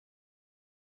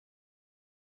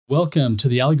Welcome to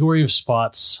the Allegory of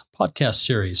Spots podcast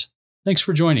series. Thanks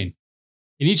for joining.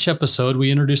 In each episode,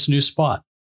 we introduce a new spot.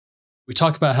 We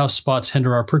talk about how spots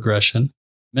hinder our progression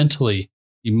mentally,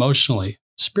 emotionally,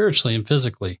 spiritually, and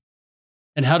physically,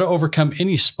 and how to overcome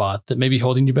any spot that may be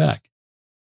holding you back.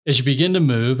 As you begin to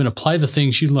move and apply the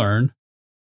things you learn,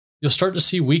 you'll start to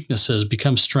see weaknesses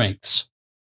become strengths,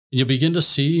 and you'll begin to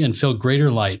see and feel greater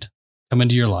light come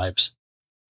into your lives.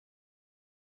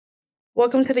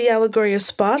 Welcome to the Allegory of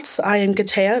Spots. I am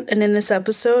Gatea, and in this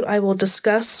episode, I will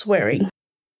discuss swearing.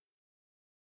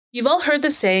 You've all heard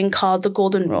the saying called the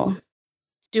Golden Rule.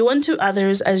 Do unto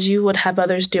others as you would have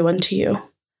others do unto you.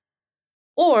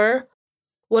 Or,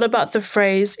 what about the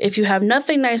phrase, if you have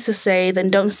nothing nice to say, then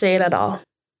don't say it at all?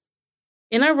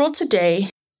 In our world today,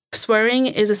 swearing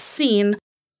is seen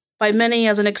by many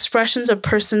as an expression of a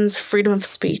person's freedom of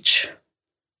speech.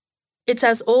 It's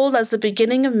as old as the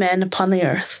beginning of men upon the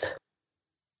earth.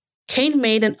 Cain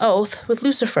made an oath with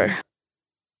Lucifer.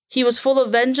 He was full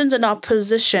of vengeance and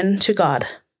opposition to God.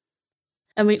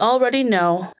 And we already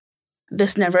know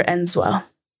this never ends well.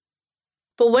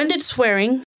 But when did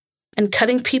swearing and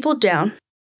cutting people down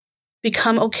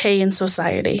become okay in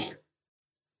society?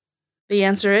 The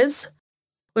answer is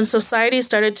when society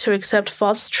started to accept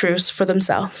false truths for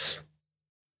themselves.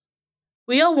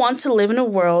 We all want to live in a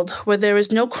world where there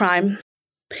is no crime,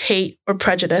 hate, or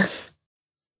prejudice.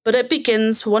 But it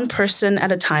begins one person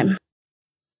at a time.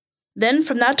 Then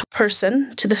from that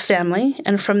person to the family,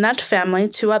 and from that family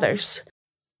to others.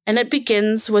 And it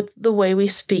begins with the way we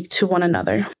speak to one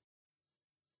another.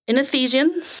 In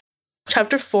Ephesians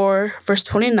chapter 4, verse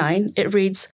 29, it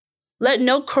reads, "Let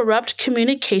no corrupt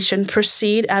communication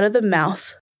proceed out of the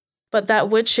mouth, but that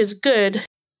which is good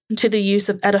to the use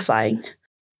of edifying,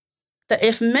 that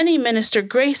if many minister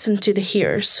grace unto the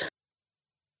hearers."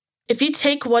 If you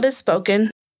take what is spoken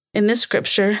in this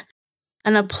scripture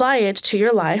and apply it to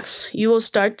your lives, you will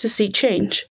start to see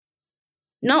change.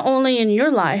 Not only in your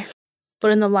life,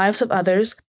 but in the lives of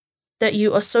others that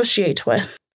you associate with.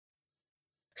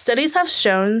 Studies have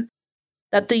shown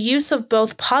that the use of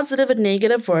both positive and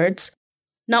negative words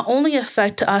not only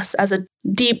affect us as a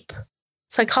deep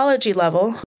psychology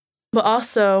level, but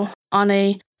also on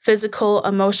a physical,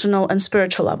 emotional, and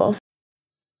spiritual level.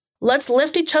 Let's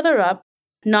lift each other up,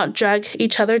 not drag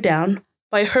each other down,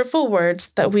 by hurtful words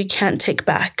that we can't take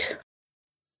back.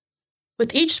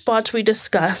 With each spot we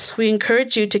discuss, we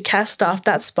encourage you to cast off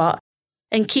that spot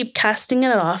and keep casting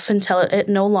it off until it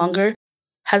no longer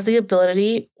has the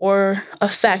ability or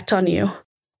effect on you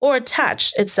or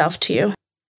attach itself to you.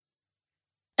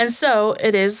 And so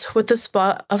it is with the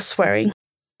spot of swearing.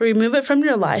 Remove it from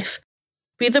your life.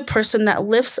 Be the person that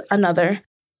lifts another,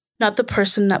 not the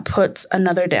person that puts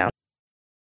another down.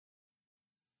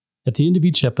 At the end of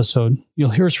each episode,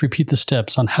 you'll hear us repeat the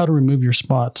steps on how to remove your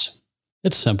spots.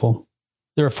 It's simple.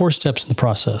 There are 4 steps in the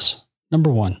process.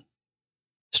 Number 1,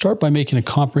 start by making a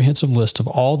comprehensive list of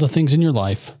all the things in your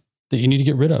life that you need to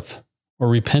get rid of, or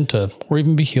repent of, or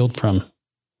even be healed from.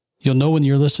 You'll know when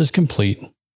your list is complete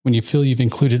when you feel you've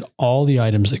included all the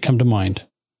items that come to mind.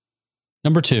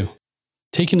 Number 2,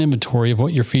 take an inventory of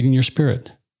what you're feeding your spirit,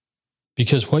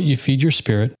 because what you feed your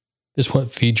spirit is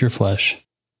what feeds your flesh.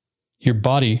 Your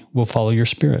body will follow your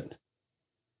spirit.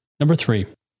 Number 3,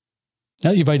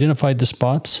 now that you've identified the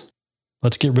spots,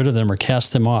 let's get rid of them or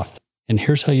cast them off. And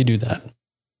here's how you do that.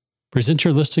 Present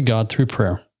your list to God through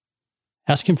prayer.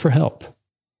 Ask Him for help.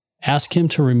 Ask Him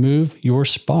to remove your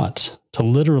spots, to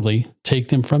literally take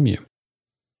them from you.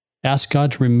 Ask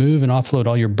God to remove and offload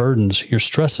all your burdens, your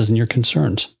stresses, and your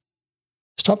concerns.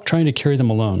 Stop trying to carry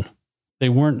them alone. They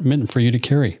weren't meant for you to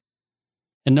carry.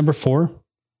 And number 4,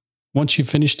 once you've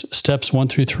finished steps 1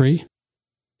 through 3,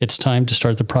 it's time to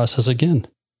start the process again.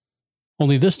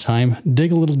 Only this time,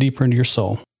 dig a little deeper into your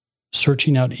soul,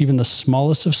 searching out even the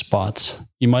smallest of spots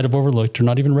you might have overlooked or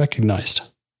not even recognized.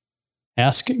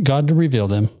 Ask God to reveal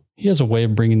them. He has a way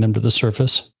of bringing them to the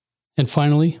surface. And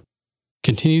finally,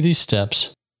 continue these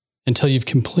steps until you've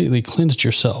completely cleansed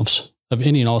yourselves of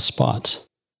any and all spots.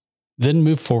 Then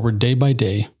move forward day by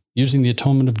day, using the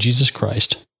atonement of Jesus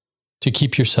Christ to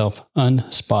keep yourself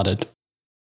unspotted.